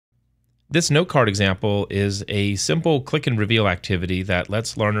This note card example is a simple click and reveal activity that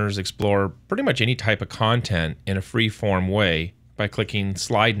lets learners explore pretty much any type of content in a free-form way by clicking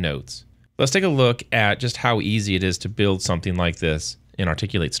slide notes. Let's take a look at just how easy it is to build something like this in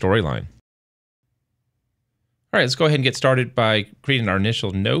Articulate Storyline. All right, let's go ahead and get started by creating our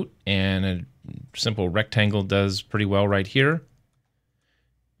initial note, and a simple rectangle does pretty well right here.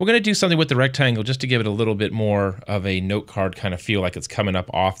 We're going to do something with the rectangle just to give it a little bit more of a note card kind of feel, like it's coming up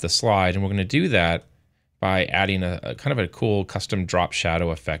off the slide. And we're going to do that by adding a kind of a cool custom drop shadow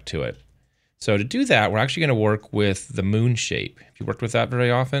effect to it. So to do that, we're actually going to work with the moon shape. Have you worked with that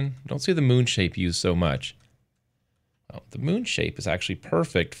very often? You don't see the moon shape used so much. Well, the moon shape is actually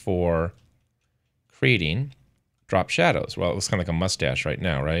perfect for creating drop shadows. Well, it looks kind of like a mustache right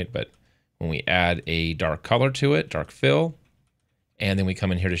now, right? But when we add a dark color to it, dark fill, and then we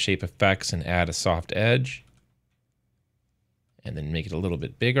come in here to shape effects and add a soft edge, and then make it a little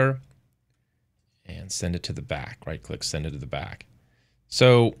bit bigger and send it to the back. Right click, send it to the back.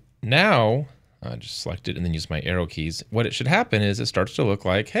 So now just select it and then use my arrow keys. What it should happen is it starts to look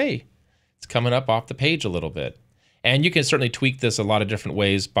like, hey, it's coming up off the page a little bit. And you can certainly tweak this a lot of different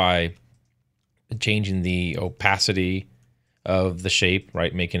ways by changing the opacity of the shape,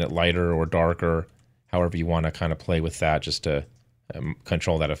 right? Making it lighter or darker, however you want to kind of play with that, just to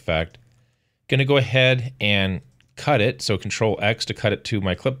control that effect. Going to go ahead and cut it. So Control X to cut it to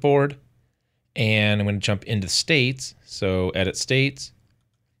my clipboard. And I'm going to jump into states. So edit states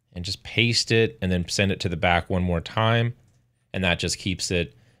and just paste it and then send it to the back one more time. And that just keeps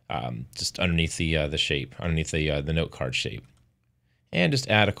it just underneath the shape, underneath the note card shape. And just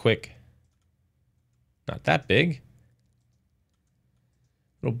add a quick, not that big,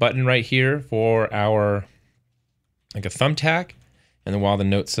 little button right here for our, like a thumbtack. And then while the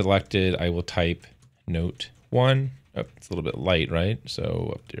note's selected, I will type note 1. Oh, it's a little bit light, right?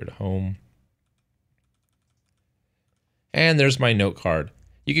 So up there to home. And there's my note card.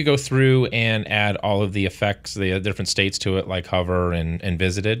 You could go through and add all of the effects, the different states to it, like hover and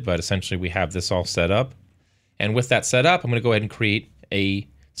visited, but essentially we have this all set up. And with that set up, I'm going to go ahead and create a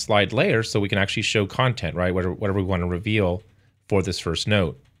slide layer so we can actually show content, right? Whatever we want to reveal for this first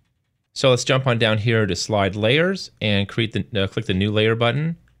note. So let's jump on down here to slide layers and create the click the new layer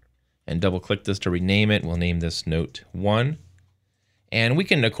button and double click this to rename it. We'll name this note 1. And we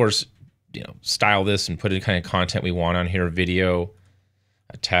can, of course, style this and put any kind of content we want on here, video,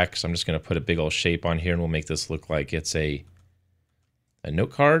 a text. I'm just going to put a big old shape on here and we'll make this look like it's a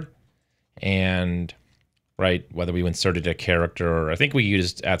note card. And right, whether we inserted a character, or I think we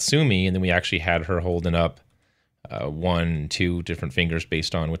used Atsumi and then we actually had her holding up 1, 2 different fingers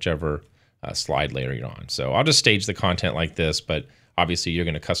based on whichever slide layer you're on. So I'll just stage the content like this, but obviously you're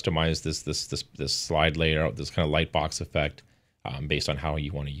going to customize this slide layer, this kind of light box effect based on how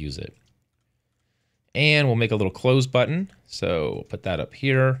you want to use it. And we'll make a little close button. So we'll put that up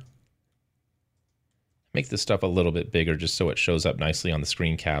here. Make this stuff a little bit bigger just so it shows up nicely on the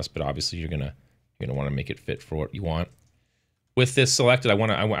screencast, but obviously you're gonna want to make it fit for what you want. With this selected,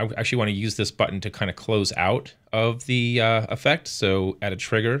 I actually want to use this button to kind of close out of the effect. So add a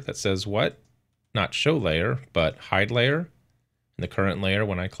trigger that says what? Not show layer, but hide layer in the current layer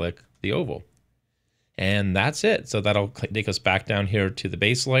when I click the oval. And that's it. So that'll take us back down here to the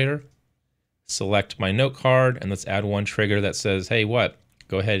base layer. Select my note card and let's add one trigger that says, hey, what?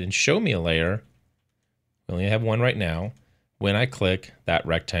 Go ahead and show me a layer. We only have one right now. When I click that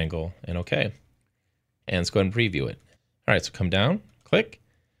rectangle and OK. And let's go ahead and preview it. All right, so come down, click,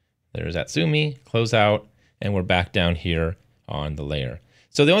 there's Atsumi, close out, and we're back down here on the layer.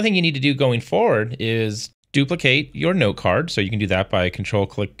 So the only thing you need to do going forward is duplicate your note card. So you can do that by control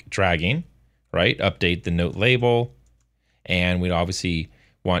click dragging, right? Update the note label. And we'd obviously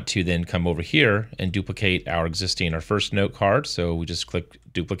want to then come over here and duplicate our first note card. So we just click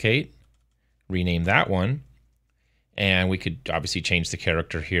duplicate, rename that one. And we could obviously change the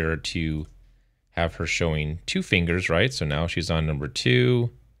character here to have her showing 2 fingers, right? So now she's on number 2.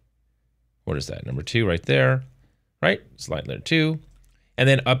 What is that? Number 2 right there, right? Slide layer 2. And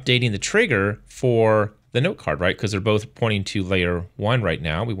then updating the trigger for the note card, right? Because they're both pointing to layer 1 right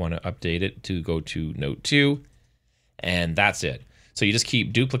now. We want to update it to go to note 2. And that's it. So you just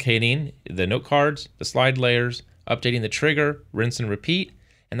keep duplicating the note cards, the slide layers, updating the trigger, rinse and repeat.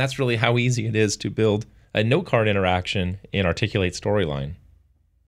 And that's really how easy it is to build a note card interaction in Articulate Storyline.